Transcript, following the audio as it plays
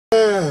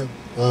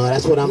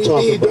That's what I'm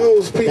talking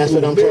about. That's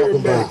what I'm talking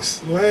about.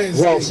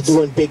 Ross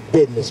doing big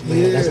business, man.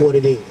 Yeah. That's what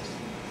it is.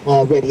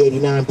 Already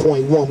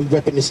 89.1. We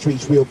repping the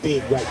streets real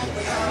big right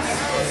now.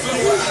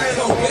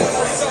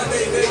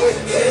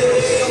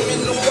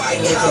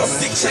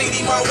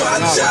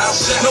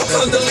 No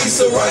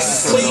Condoleezza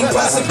Rice, clean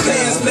pots and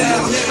pans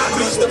now. I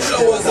reach the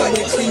floors, I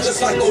get clean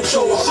just like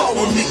Ochoa.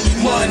 Follow Nicky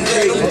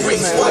Monday, don't bring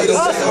spiders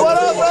out. What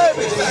up,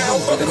 baby?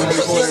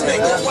 Christmas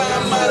nigga, why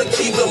I'm out of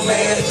keep the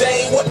man.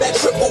 They ain't what that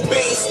triple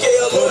bean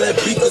scale or that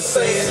beaker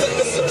saying.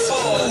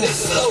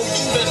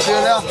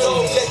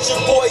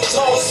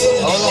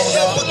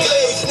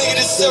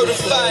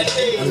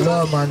 I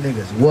love my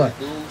niggas. What?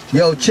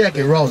 Yo, check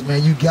it, Ross,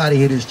 man. You gotta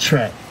hear this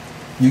track.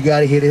 You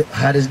gotta hear it,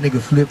 how this nigga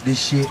flip this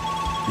shit.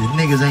 These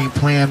niggas ain't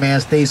playing, man.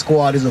 Stay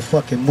Squad is a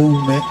fucking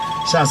movement.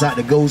 Shouts out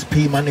to Ghost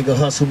P, my nigga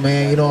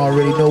HustleMan. You don't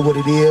already know what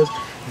it is.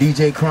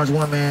 DJ Krunch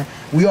One, man.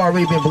 We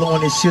already been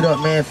blowing this shit up,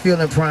 man.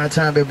 Feeling prime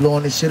time, been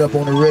blowing this shit up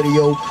on the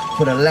radio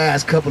for the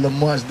last couple of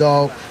months,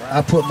 dog.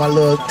 I put my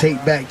little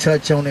take back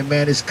touch on it,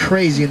 man. It's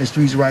crazy in the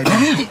streets right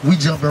now. We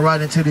jumping right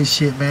into this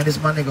shit, man.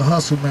 This my nigga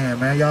HustleMan,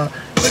 man. Y'all.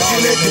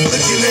 Looking at the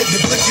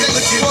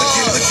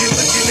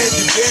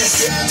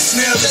best.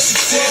 Smell the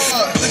success.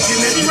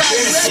 Looking at the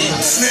best.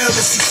 Smell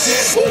the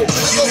success. Looking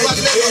at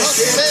the best.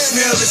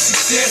 Smell the success. Smell the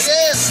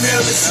success.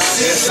 Smell the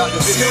success.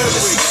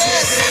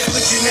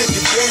 Looking at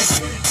the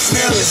best.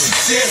 Smell the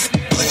success.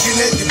 Looking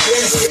at the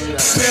best.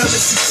 Smell the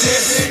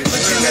success.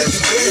 Looking at the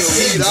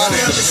best.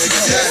 Smell the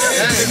success.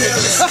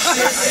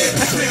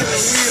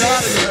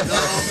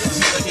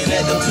 Looking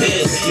at the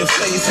pit, your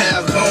face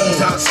have gone.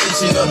 Top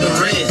station of the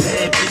red.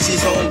 Bad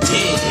bitches on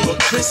dead. But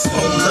Chris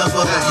on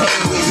lover. I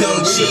hang with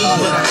young G,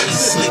 but I ain't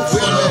slick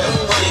full of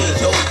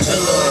dead. Yo,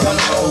 killer, I'm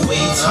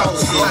always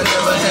tossing. I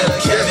never had a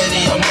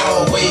cavity, I'm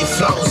always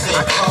flossing.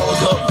 I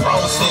called up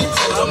Boston,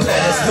 told them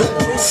last loop.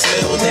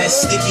 Smell that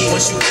sticky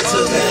once you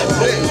enter that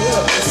room.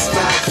 It's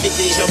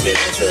 550, jumping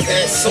into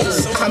that soon.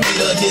 I made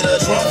her hit a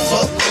drunk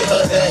fuck with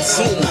her that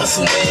soon.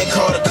 HustleMan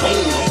called a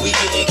coon, we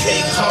getting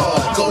cake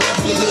hard. Go up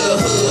your little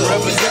hood,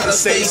 represent a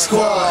state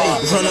squad.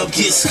 Run up,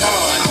 get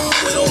scarred,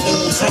 we don't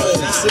move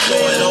home.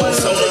 Going on,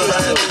 so the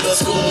ride in the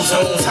school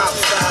zone. Top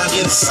 5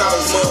 in the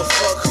south,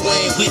 motherfucker, who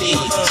ain't with it.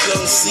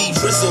 Young C.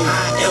 Bristle,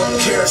 I am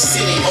Care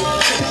City.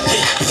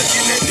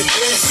 Looking at the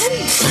best,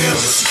 smell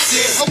the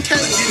success.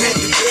 Looking at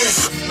the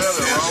best, smell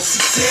the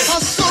success.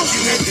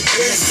 Looking at the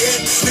best,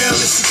 smell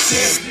the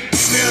success.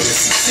 Smell the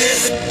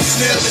success,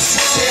 smell the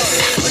success.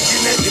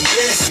 Looking at the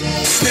best,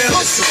 smell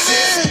the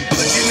success.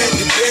 Looking at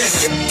the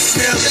best,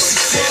 smell the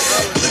success.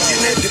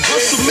 Looking at the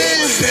best,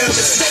 smell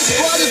the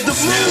success.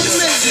 Smell the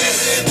success,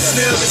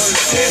 smell the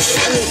success.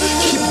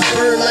 Keep a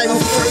bird like my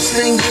first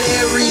name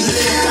Larry.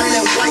 Got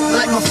that white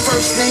like my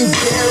first name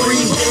Barry.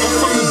 I'm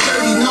from the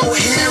dirty, no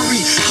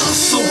Harry.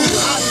 Hustle,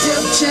 I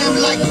Def Jam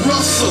like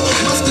Russell.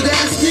 Mustard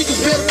ass niggas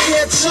better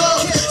catch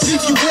up.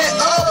 If you wet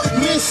up,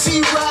 me and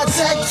C ride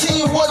tag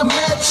team, what a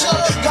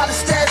matchup. Got a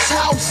stash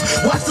house,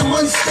 watch the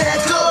money stack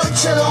up.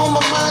 Cheddar on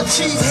my mind,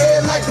 cheese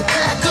head like the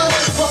packer.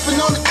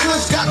 Buffing on the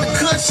kush, got the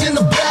kush in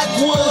the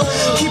backwood.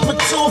 Keep it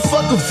to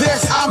fuck a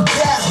vest, I'm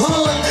that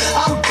hood.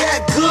 I'm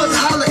that good,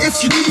 holla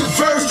if you need a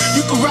verse.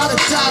 You can ride or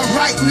die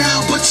right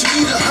now, but you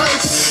need a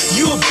hearse.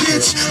 You a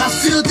bitch, I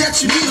feel that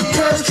you need a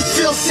purse.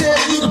 Phil said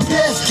we the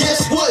best,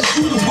 guess what,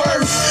 you the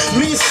worst.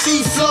 Me and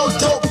C flow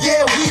dope,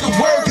 yeah, we the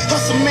word.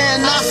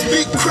 HustleMan, I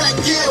spit crack,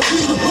 yeah,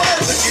 we the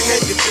worst. Looking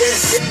at the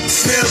best,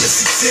 smell the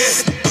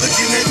success.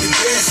 Looking at the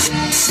best,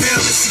 smell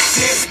the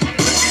success.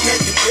 Looking at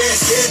the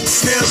best,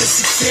 smell the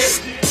success.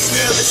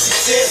 Smell the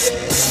success,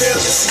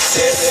 smell the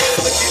success.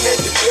 Looking at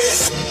the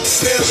best,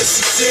 smell the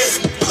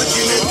success.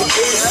 Looking at the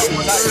best,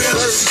 smell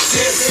the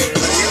success.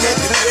 Looking at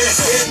the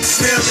best,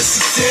 smell the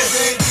success.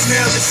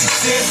 Smell the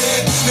success,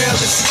 smell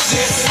the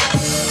success.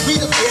 We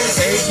the best.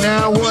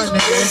 891,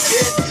 nigga.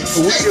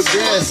 We the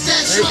best,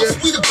 nigga.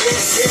 We the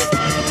best,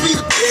 we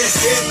the best,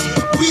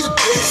 we the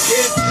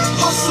best.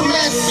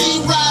 HustleMan,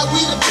 C-Ride,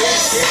 we the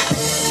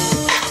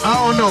best. I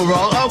don't know,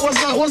 Raw.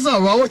 What's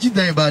up, Raw? What you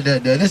think about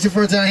that, though? That's your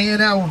first time hearing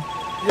that one?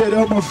 Yeah, that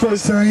was my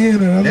first time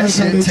hearing it. That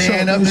shit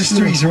tearing up the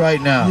streets right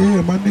now.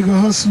 Yeah, my nigga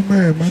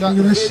HustleMan, my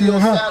nigga, that shit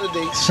hot.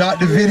 Shot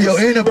the video,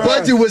 and the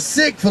budget was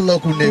sick for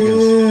local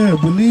niggas. Yeah,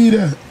 believe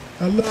that.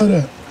 I love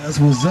that. That's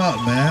what's up,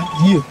 man.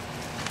 Yeah.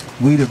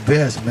 We the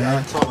best,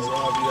 man.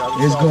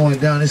 It's going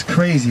down. It's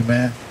crazy,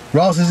 man.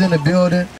 Ross is in the building.